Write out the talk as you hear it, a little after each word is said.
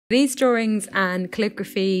These drawings and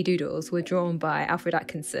calligraphy doodles were drawn by Alfred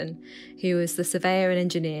Atkinson, who was the surveyor and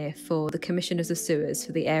engineer for the Commissioners of Sewers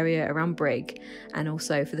for the area around Brigg and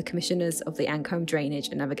also for the Commissioners of the Ancombe Drainage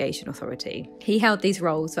and Navigation Authority. He held these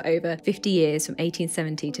roles for over 50 years from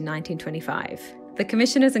 1870 to 1925. The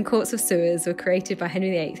Commissioners and Courts of Sewers were created by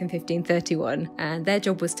Henry VIII in 1531, and their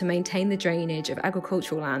job was to maintain the drainage of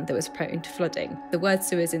agricultural land that was prone to flooding. The word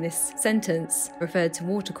sewers in this sentence referred to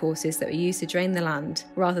watercourses that were used to drain the land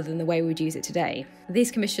rather than the way we would use it today.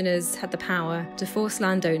 These commissioners had the power to force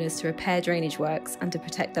landowners to repair drainage works and to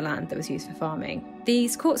protect the land that was used for farming.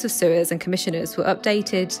 These Courts of Sewers and Commissioners were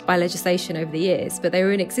updated by legislation over the years, but they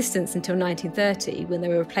were in existence until 1930 when they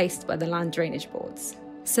were replaced by the Land Drainage Boards.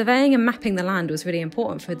 Surveying and mapping the land was really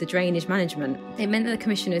important for the drainage management. It meant that the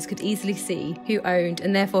commissioners could easily see who owned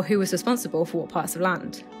and therefore who was responsible for what parts of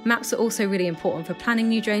land. Maps are also really important for planning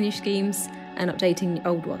new drainage schemes and updating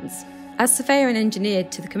old ones. As surveyor and engineer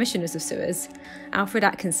to the Commissioners of Sewers, Alfred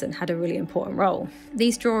Atkinson had a really important role.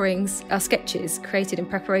 These drawings are sketches created in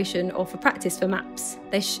preparation or for practice for maps.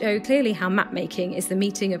 They show clearly how map making is the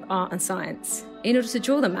meeting of art and science. In order to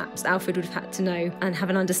draw the maps, Alfred would have had to know and have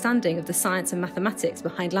an understanding of the science and mathematics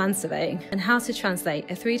behind land surveying and how to translate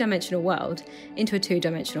a three-dimensional world into a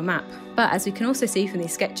two-dimensional map. But as we can also see from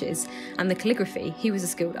these sketches and the calligraphy, he was a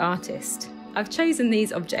skilled artist. I've chosen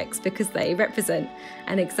these objects because they represent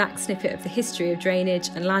an exact snippet of the history of drainage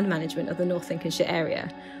and land management of the North Lincolnshire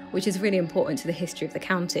area, which is really important to the history of the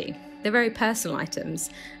county. They're very personal items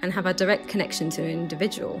and have a direct connection to an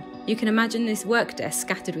individual. You can imagine this work desk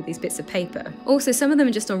scattered with these bits of paper. Also, some of them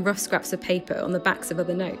are just on rough scraps of paper on the backs of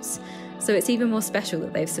other notes, so it's even more special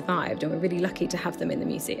that they've survived, and we're really lucky to have them in the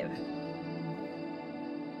museum.